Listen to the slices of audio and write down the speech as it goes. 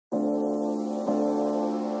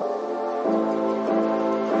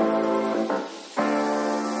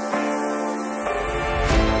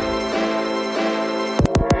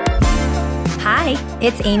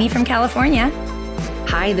It's Amy from California.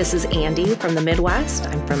 Hi, this is Andy from the Midwest.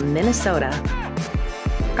 I'm from Minnesota.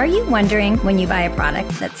 Are you wondering when you buy a product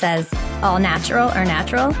that says all natural or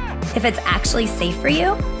natural, if it's actually safe for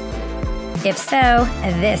you? If so,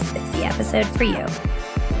 this is the episode for you.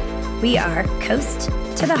 We are Coast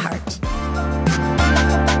to the Heart.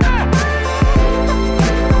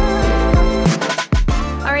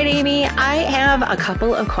 All right, Amy, I have a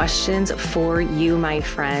couple of questions for you, my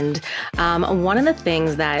friend. One of the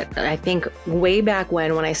things that I think way back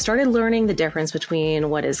when I started learning the difference between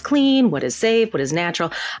what is clean, what is safe, what is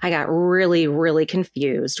natural, I got really, really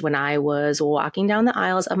confused when I was walking down the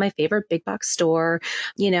aisles of my favorite big box store.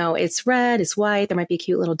 You know, it's red, it's white, there might be a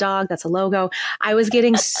cute little dog, that's a logo. I was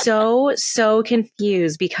getting so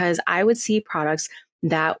confused because I would see products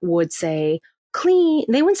that would say clean.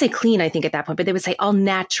 They wouldn't say clean, I think, at that point, but they would say all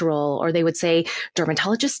natural, or they would say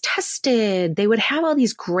dermatologist tested. They would have all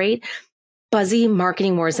these great buzzy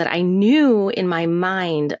marketing words that I knew in my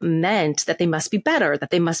mind meant that they must be better, that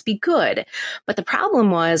they must be good. But the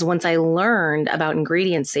problem was, once I learned about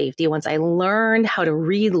ingredient safety, once I learned how to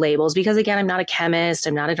read labels, because again, I'm not a chemist,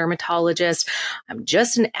 I'm not a dermatologist, I'm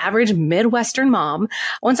just an average Midwestern mom.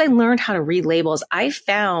 Once I learned how to read labels, I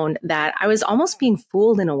found that I was almost being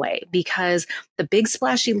fooled in a way, because the big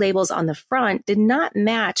splashy labels on the front did not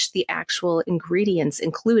match the actual ingredients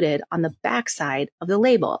included on the backside of the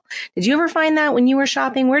label. Did you ever find that when you were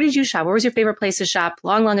shopping? Where did you shop? Where was your favorite place to shop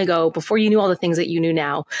long ago, before you knew all the things that you knew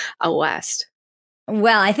now out west?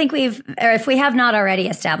 Well, I think if we have not already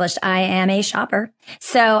established, I am a shopper.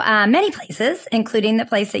 So many places, including the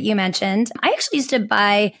place that you mentioned. I actually used to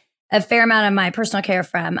buy a fair amount of my personal care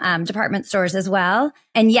from department stores as well.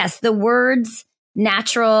 And yes, the words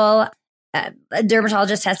natural,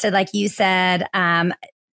 dermatologist tested, like you said,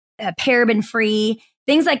 paraben free,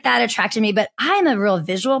 things like that attracted me. But I'm a real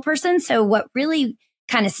visual person. So what really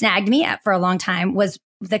kind of snagged me up for a long time was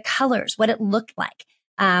the colors, what it looked like.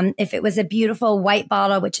 If it was a beautiful white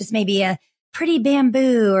bottle, which is maybe a pretty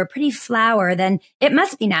bamboo or pretty flower, then it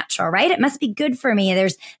must be natural, right? It must be good for me.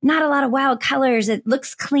 There's not a lot of wild colors. It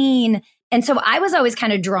looks clean. And so I was always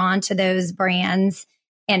kind of drawn to those brands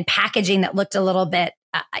and packaging that looked a little bit,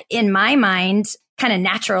 in my mind, kind of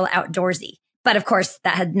natural, outdoorsy. But of course,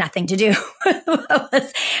 that had nothing to do with what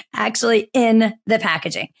was actually in the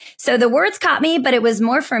packaging. So the words caught me, but it was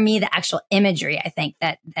more for me the actual imagery, I think,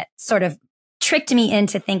 that sort of tricked me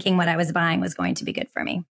into thinking what I was buying was going to be good for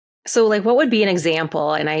me. So like, what would be an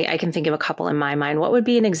example? And I can think of a couple in my mind. What would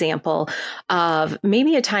be an example of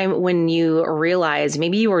maybe a time when you realized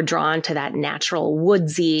maybe you were drawn to that natural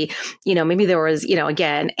woodsy, maybe there was,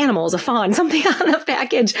 again, animals, a fawn, something on the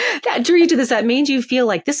package that drew you to this, that made you feel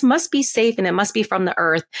like this must be safe and it must be from the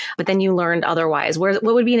earth. But then you learned otherwise. What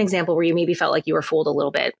would be an example where you maybe felt like you were fooled a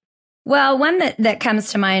little bit? Well, one that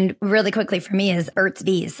comes to mind really quickly for me is Burt's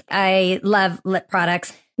Bees. I love lip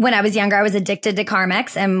products. When I was younger, I was addicted to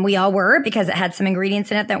Carmex, and we all were, because it had some ingredients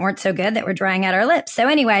in it that weren't so good, that were drying out our lips. So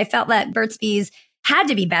anyway, I felt that Burt's Bees had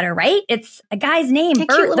to be better, right? It's a guy's name,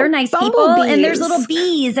 Bert. They're nice people. Bees. And there's little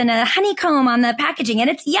bees and a honeycomb on the packaging, and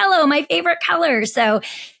it's yellow, my favorite color. So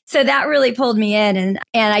that really pulled me in, and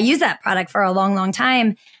I used that product for a long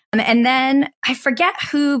time. And then I forget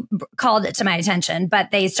who called it to my attention, but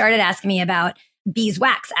they started asking me about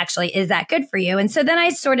beeswax. Actually, is that good for you? And so then I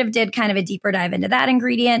sort of did kind of a deeper dive into that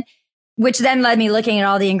ingredient, which then led me looking at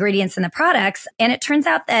all the ingredients in the products. And it turns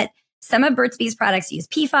out that some of Burt's Bees products use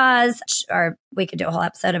PFAS, or we could do a whole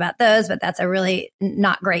episode about those, but that's a really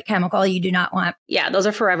not great chemical you do not want. Yeah, those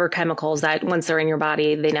are forever chemicals that once they're in your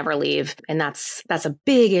body, they never leave. And that's a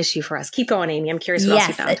big issue for us. Keep going, Amy. I'm curious what else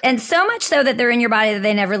you found. And so much so that they're in your body that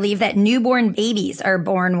they never leave, that newborn babies are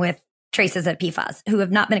born with traces of PFAS, who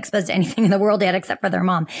have not been exposed to anything in the world yet except for their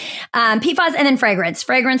mom. PFAS, and then fragrance.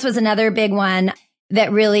 Fragrance was another big one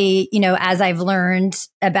that really, as I've learned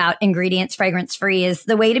about ingredients, fragrance free is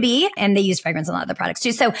the way to be. And they use fragrance in a lot of the products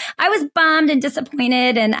too. So I was bummed and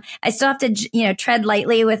disappointed, and I still have to, tread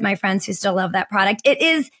lightly with my friends who still love that product. It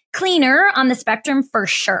is cleaner on the spectrum for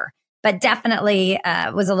sure, but definitely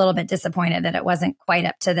was a little bit disappointed that it wasn't quite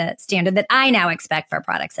up to the standard that I now expect for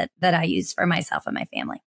products that I use for myself and my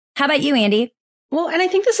family. How about you, Andy? Well, and I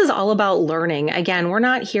think this is all about learning. Again, we're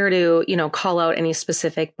not here to, call out any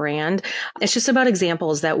specific brand. It's just about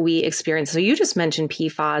examples that we experience. So you just mentioned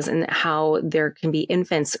PFAS and how there can be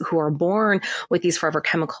infants who are born with these forever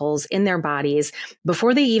chemicals in their bodies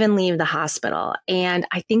before they even leave the hospital. And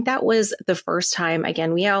I think that was the first time,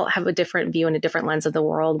 again, we all have a different view and a different lens of the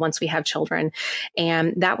world once we have children.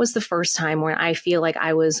 And that was the first time when I feel like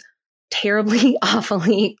I was terribly,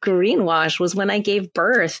 awfully greenwashed was when I gave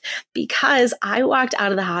birth, because I walked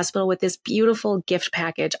out of the hospital with this beautiful gift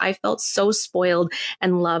package. I felt so spoiled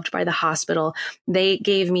and loved by the hospital. They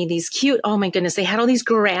gave me these cute, oh my goodness, they had all these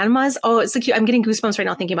grandmas. Oh, it's so cute. I'm getting goosebumps right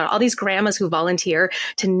now thinking about it. All these grandmas who volunteer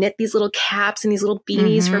to knit these little caps and these little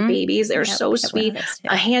beanies for babies. They're so sweet.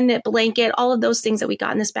 A hand knit blanket, all of those things that we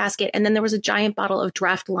got in this basket. And then there was a giant bottle of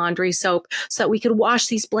Dreft laundry soap so that we could wash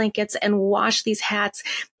these blankets and wash these hats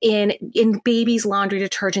in baby's laundry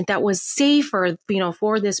detergent that was safer,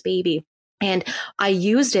 for this baby. And I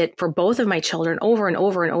used it for both of my children over and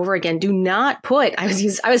over and over again. Do not put, I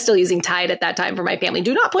was still using Tide at that time for my family.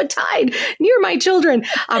 Do not put Tide near my children.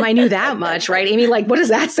 I knew that much, right? Amy, like, what does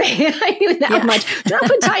that say? I knew that much. Do not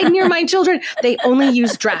put Tide near my children. They only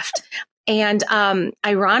use Dreft. And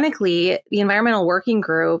ironically, the Environmental Working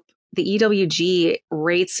Group, the EWG,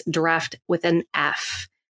 rates Dreft with an F.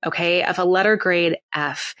 Okay, of a letter grade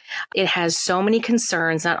F. It has so many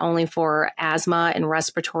concerns, not only for asthma and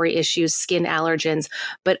respiratory issues, skin allergens,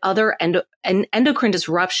 but other endocrine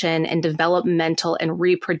disruption and developmental and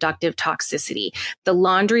reproductive toxicity. The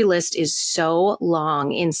laundry list is so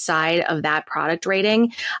long inside of that product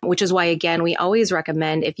rating, which is why, again, we always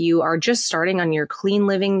recommend, if you are just starting on your clean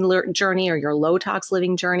living journey or your low tox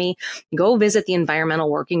living journey, go visit the Environmental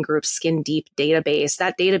Working Group Skin Deep database.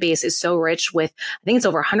 That database is so rich with, I think it's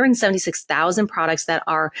over 176,000 products that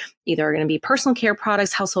are either going to be personal care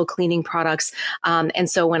products, household cleaning products. And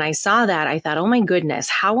so when I saw that, I thought, oh my goodness,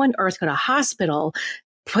 how on earth could a hospital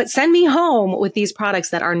send me home with these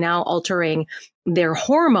products that are now altering their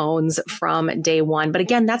hormones from day one? But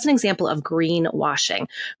again, that's an example of greenwashing.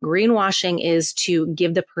 Greenwashing is to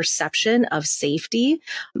give the perception of safety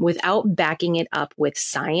without backing it up with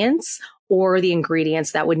science or the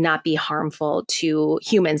ingredients that would not be harmful to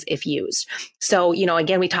humans if used. So,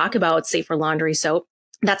 again, we talk about safer laundry soap.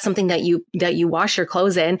 That's something that you wash your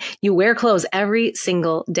clothes in. You wear clothes every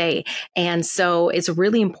single day. And so it's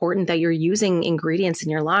really important that you're using ingredients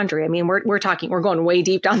in your laundry. I mean, we're going way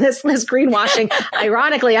deep down this greenwashing.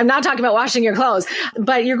 Ironically, I'm not talking about washing your clothes,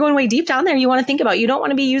 but you're going way deep down there. You want to think about, you don't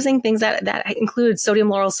want to be using things that include sodium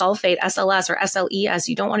lauryl sulfate, SLS or SLES.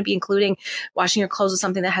 You don't want to be including washing your clothes with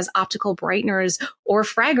something that has optical brighteners or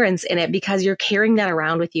fragrance in it, because you're carrying that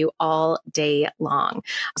around with you all day long.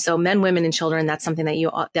 So men, women, and children, that's something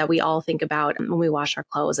that we all think about when we wash our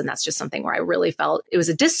clothes. And that's just something where I really felt it was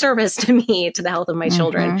a disservice to me, to the health of my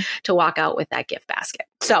children, to walk out with that gift basket.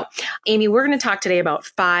 So, Amy, we're going to talk today about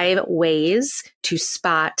 5 ways to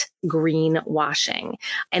spot greenwashing.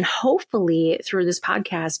 And hopefully through this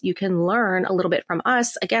podcast, you can learn a little bit from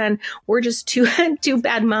us. Again, we're just two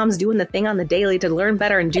bad moms doing the thing on the daily to learn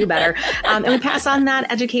better and do better. And we pass on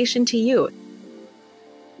that education to you.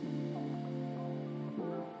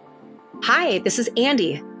 Hi, this is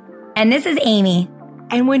Andy. And this is Amy.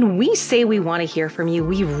 And when we say we want to hear from you,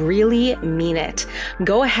 we really mean it.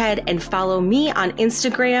 Go ahead and follow me on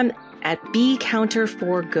Instagram at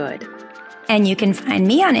BeCounter4Good. And you can find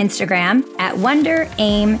me on Instagram at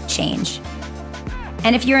WonderAimChange.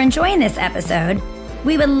 And if you're enjoying this episode,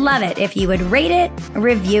 we would love it if you would rate it,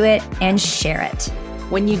 review it, and share it.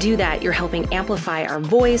 When you do that, you're helping amplify our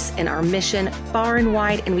voice and our mission far and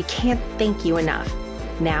wide, and we can't thank you enough.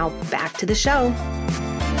 Now, back to the show.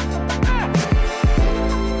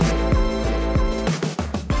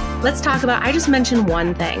 Let's talk about, I just mentioned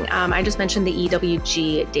one thing. I just mentioned the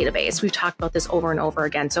EWG database. We've talked about this over and over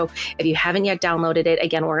again. So if you haven't yet downloaded it,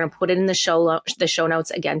 again, we're going to put it in the show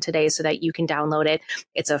notes again today so that you can download it.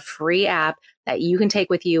 It's a free app that you can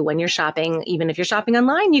take with you when you're shopping. Even if you're shopping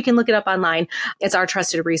online, you can look it up online. It's our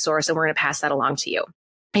trusted resource, and we're going to pass that along to you.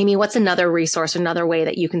 Amy, what's another resource, another way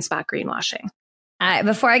that you can spot greenwashing?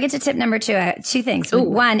 Before I get to tip number 2, 2 things. Ooh,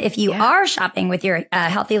 one, if you are shopping with your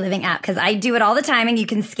Healthy Living app, because I do it all the time, and you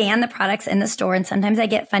can scan the products in the store, and sometimes I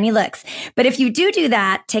get funny looks. But if you do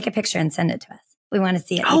that, take a picture and send it to us. We want to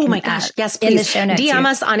see it. Oh my gosh. Yes, please. In the show notes DM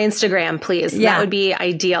us on Instagram, please. Yeah. That would be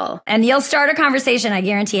ideal. And you'll start a conversation. I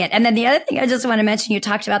guarantee it. And then the other thing I just want to mention, you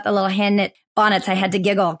talked about the little hand knit bonnets. I had to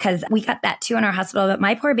giggle because we got that too in our hospital, but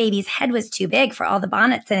my poor baby's head was too big for all the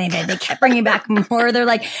bonnets they did. They kept bringing back more. They're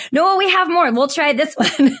like, no, we have more. We'll try this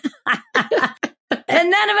one. And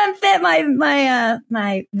none of them fit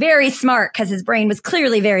my very smart, because his brain was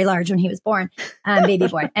clearly very large when he was born, baby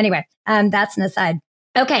born. Anyway, that's an aside.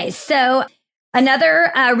 Okay, so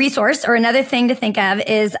another resource or another thing to think of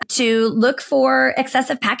is to look for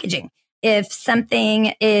excessive packaging.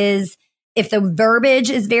 If the verbiage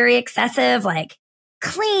is very excessive, like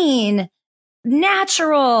clean,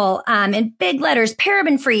 natural, in big letters,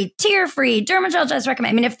 paraben-free, tear-free, Dermagel just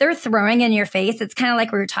recommend. I mean, if they're throwing in your face, it's kind of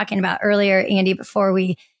like we were talking about earlier, Andy, before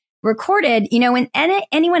we recorded, when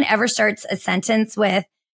anyone ever starts a sentence with,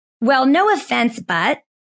 well, no offense, but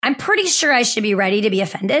I'm pretty sure I should be ready to be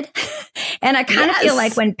offended. And I kind of feel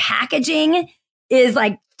like when packaging is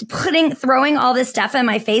like throwing all this stuff in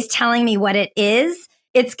my face, telling me what it is,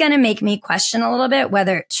 it's going to make me question a little bit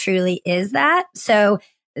whether it truly is that. So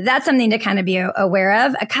that's something to kind of be aware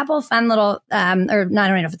of. A couple fun little, or I don't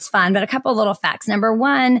know if it's fun, but a couple little facts. Number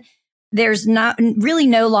one, there's not really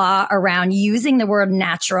no law around using the word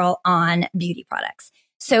natural on beauty products.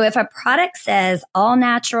 So if a product says all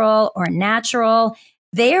natural or natural,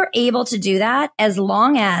 they are able to do that as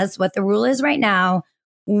long as what the rule is right now,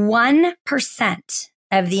 1%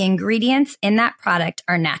 of the ingredients in that product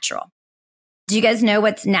are natural. Do you guys know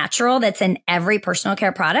what's natural that's in every personal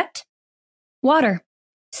care product? Water.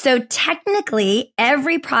 So technically,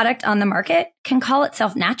 every product on the market can call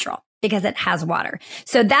itself natural because it has water.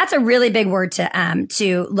 So that's a really big word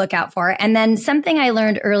to look out for. And then something I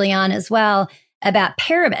learned early on as well about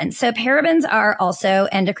parabens. So parabens are also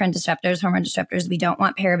endocrine disruptors, hormone disruptors. We don't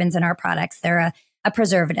want parabens in our products. They're a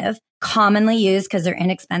preservative, commonly used because they're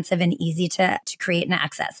inexpensive and easy to create and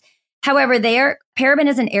access. However, paraben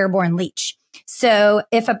is an airborne leach. So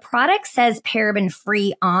if a product says paraben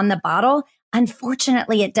free on the bottle,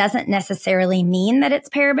 unfortunately, it doesn't necessarily mean that it's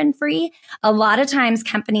paraben free. A lot of times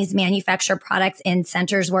companies manufacture products in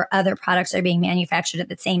centers where other products are being manufactured at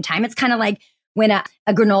the same time. It's kind of like when a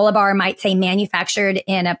granola bar might say manufactured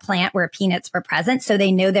in a plant where peanuts were present. So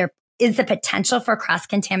they know there is the potential for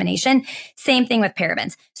cross-contamination. Same thing with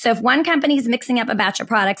parabens. So if one company is mixing up a batch of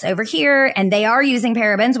products over here and they are using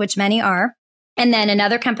parabens, which many are, and then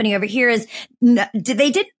another company over here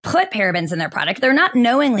they did put parabens in their product. They're not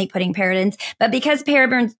knowingly putting parabens, but because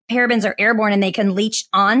parabens are airborne and they can leach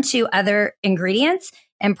onto other ingredients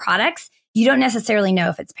and products, you don't necessarily know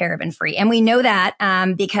if it's paraben free. And we know that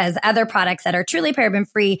because other products that are truly paraben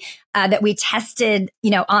free that we tested,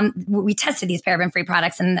 we tested these paraben free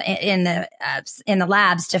products in the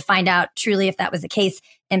labs to find out truly if that was the case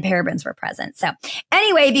and parabens were present. So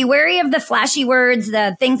anyway, be wary of the flashy words,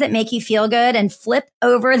 the things that make you feel good, and flip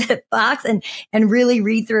over the box and really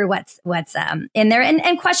read through what's in there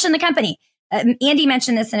and question the company. Andy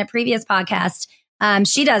mentioned this in a previous podcast.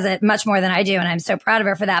 She does it much more than I do, and I'm so proud of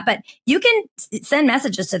her for that. But you can send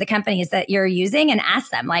messages to the companies that you're using and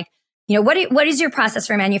ask them, like, what is your process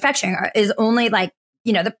for manufacturing? Or is only like,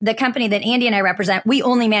 the company that Andy and I represent, we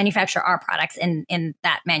only manufacture our products in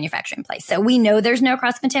that manufacturing place. So we know there's no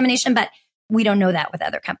cross-contamination, but we don't know that with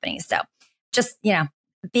other companies. So just,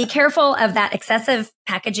 be careful of that excessive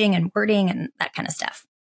packaging and wording and that kind of stuff.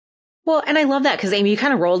 Well, and I love that because, Amy, you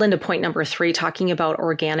kind of rolled into point number 3, talking about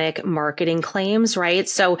organic marketing claims, right?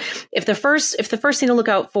 So if the first thing to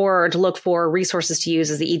look for resources to use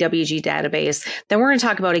is the EWG database, then we're going to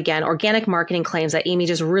talk about, again, organic marketing claims that Amy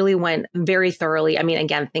just really went very thoroughly. I mean,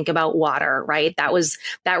 again, think about water, right?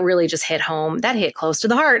 That really just hit home. That hit close to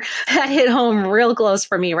the heart. That hit home real close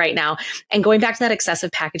for me right now. And going back to that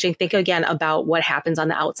excessive packaging, think again about what happens on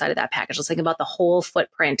the outside of that package. Let's think about the whole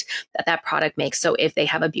footprint that product makes. So if they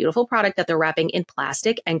have a beautiful product that they're wrapping in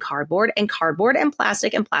plastic and cardboard and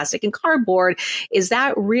plastic and plastic and cardboard, is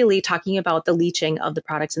that really talking about the leaching of the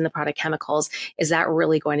products and the product chemicals? Is that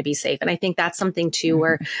really going to be safe? And I think that's something too,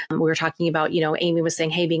 where we were talking about, Amy was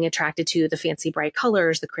saying, hey, being attracted to the fancy bright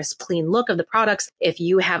colors, the crisp, clean look of the products. If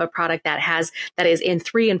you have a product that is in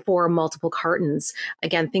 3 and 4 multiple cartons,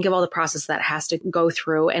 again, think of all the process that has to go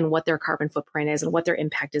through and what their carbon footprint is and what their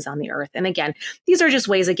impact is on the earth. And again, these are just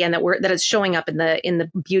ways, again, that it's showing up in the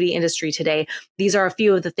beauty industry today. These are a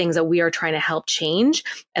few of the things that we are trying to help change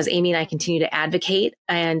as Amy and I continue to advocate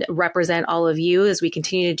and represent all of you as we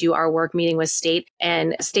continue to do our work, meeting with state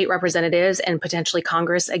representatives and potentially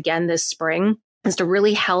Congress again this spring, is to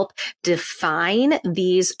really help define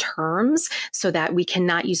these terms so that we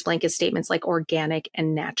cannot use blanket statements like organic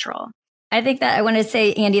and natural. I think that I want to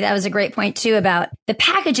say, Andy, that was a great point too about the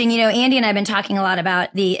packaging. Andy and I have been talking a lot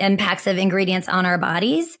about the impacts of ingredients on our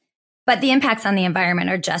bodies, but the impacts on the environment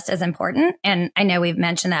are just as important. And I know we've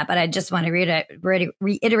mentioned that, but I just want to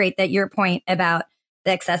reiterate that your point about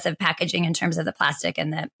the excessive packaging in terms of the plastic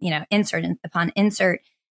and the, insert upon insert,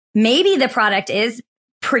 maybe the product is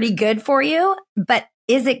pretty good for you, but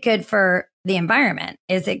is it good for the environment?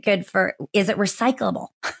 Is it recyclable?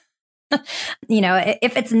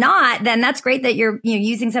 If it's not, then that's great that you're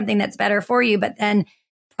using something that's better for you, but then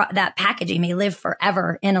that packaging may live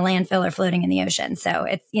forever in a landfill or floating in the ocean. So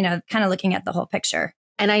it's, kind of looking at the whole picture.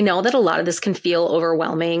 And I know that a lot of this can feel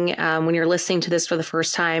overwhelming when you're listening to this for the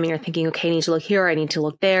first time and you're thinking, okay, I need to look here, I need to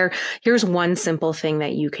look there. Here's one simple thing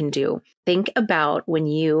that you can do. think about when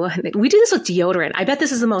we do this with deodorant. I bet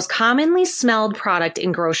this is the most commonly smelled product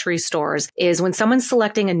in grocery stores is when someone's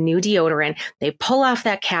selecting a new deodorant, they pull off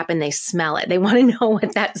that cap and they smell it. They want to know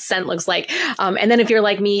what that scent looks like. And then if you're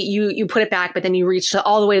like me, you put it back, but then you reach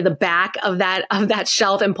all the way to the back of that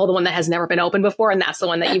shelf and pull the one that has never been opened before. And that's the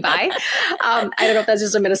one that you buy. I don't know if that's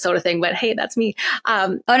just a Minnesota thing, but hey, that's me.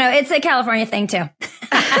 Oh no, it's a California thing too.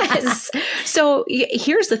 So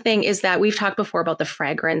here's the thing is that we've talked before about the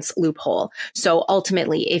fragrance loophole. So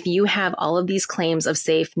ultimately, if you have all of these claims of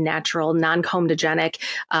safe, natural, non-comedogenic,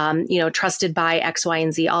 trusted by X, Y,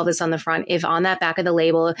 and Z, all this on the front, if on that back of the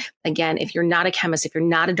label, again, if you're not a chemist, if you're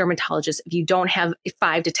not a dermatologist, if you don't have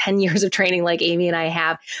 5 to 10 years of training like Amy and I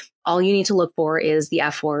have, all you need to look for is the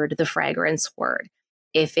F word, the fragrance word.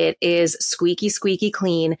 If it is squeaky, squeaky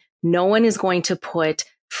clean, no one is going to put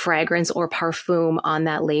fragrance or parfum on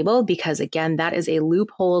that label because, again, that is a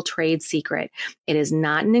loophole trade secret. It is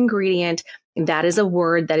not an ingredient. That is a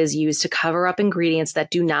word that is used to cover up ingredients that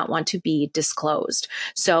do not want to be disclosed.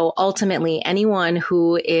 So ultimately, anyone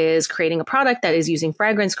who is creating a product that is using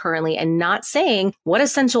fragrance currently and not saying what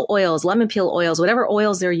essential oils, lemon peel oils, whatever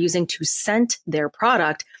oils they're using to scent their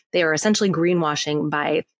product, they are essentially greenwashing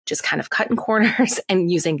by just kind of cutting corners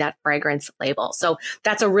and using that fragrance label. So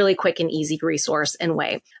that's a really quick and easy resource and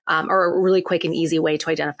way, or a really quick and easy way to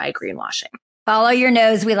identify greenwashing. Follow your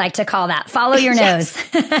nose, we like to call that. Follow your nose.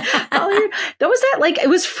 That was that, like, it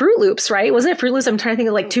was Fruit Loops, right? Wasn't it Fruit Loops? I'm trying to think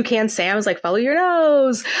of like Toucan Sam's, like, follow your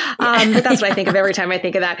nose. But that's what I think of every time I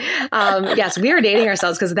think of that. Yes, we are dating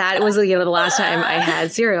ourselves because that was, the last time I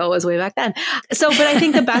had cereal was way back then. So, but I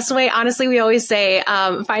think the best way, honestly, we always say,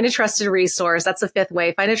 find a trusted resource. That's the 5th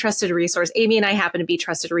way. Find a trusted resource. Amy and I happen to be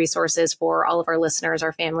trusted resources for all of our listeners,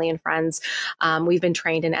 our family and friends. We've been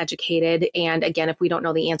trained and educated. And again, if we don't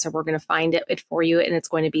know the answer, we're going to find it for you, and it's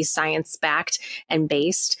going to be science backed and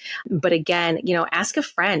based. But again, ask a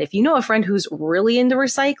friend. If you know a friend who's really into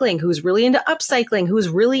recycling, who's really into upcycling, who's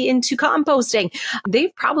really into composting,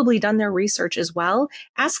 they've probably done their research as well.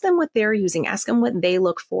 Ask them what they're using. Ask them what they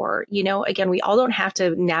look for. Again, we all don't have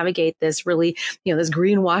to navigate this really, this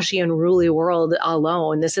greenwashy and unruly world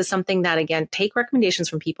alone. This is something that, again, take recommendations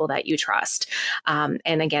from people that you trust. And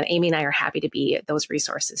again, Amy and I are happy to be those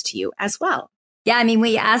resources to you as well. Yeah, I mean,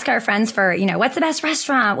 we ask our friends for, what's the best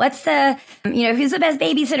restaurant? What's the, who's the best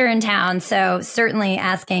babysitter in town? So certainly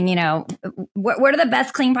asking, what are the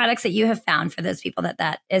best clean products that you have found for those people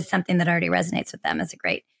that is something that already resonates with them is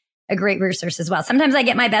a great resource as well. Sometimes I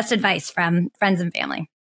get my best advice from friends and family.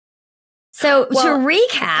 So to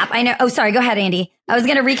recap, I know, sorry, go ahead, Andy. I was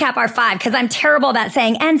going to recap our 5 because I'm terrible about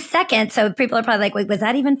saying and second. So people are probably like, wait, was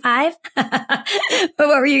that even 5? But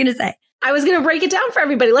what were you going to say? I was going to break it down for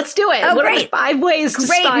everybody. Let's do it. What are the 5 ways to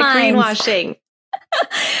spot greenwashing?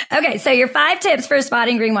 Okay, so your 5 tips for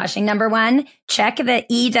spotting greenwashing. Number 1, check the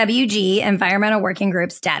EWG, Environmental Working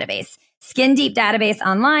Groups database, Skin Deep database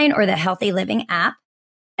online, or the Healthy Living app.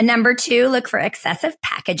 And number 2, look for excessive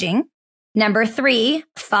packaging. Number 3,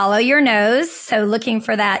 follow your nose. So looking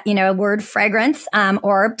for that, word fragrance,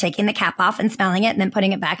 or taking the cap off and smelling it and then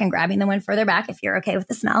putting it back and grabbing the one further back if you're okay with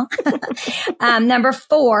the smell. Number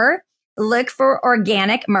 4, look for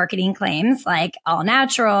organic marketing claims like all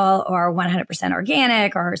natural or 100%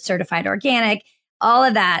 organic or certified organic. All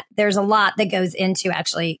of that, there's a lot that goes into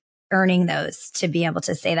actually earning those to be able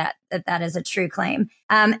to say that is a true claim.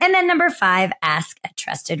 And then number 5, ask a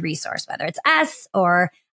trusted resource, whether it's us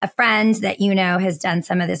or a friend that has done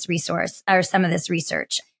some of this resource or some of this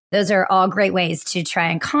research. Those are all great ways to try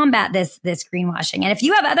and combat this greenwashing. And if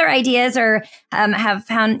you have other ideas or have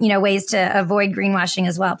found, ways to avoid greenwashing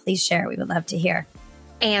as well, please share. We would love to hear.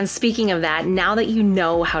 And speaking of that, now that you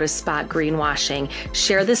know how to spot greenwashing,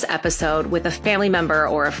 share this episode with a family member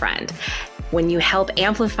or a friend. When you help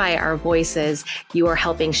amplify our voices, you are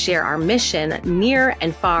helping share our mission near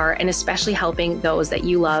and far, and especially helping those that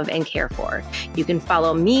you love and care for. You can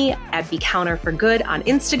follow me at Be Counter for Good on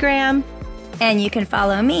Instagram. And you can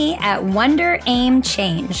follow me at Wonder Aim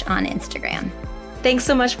Change on Instagram. Thanks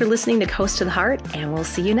so much for listening to Coast to the Heart, and we'll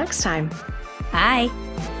see you next time. Bye.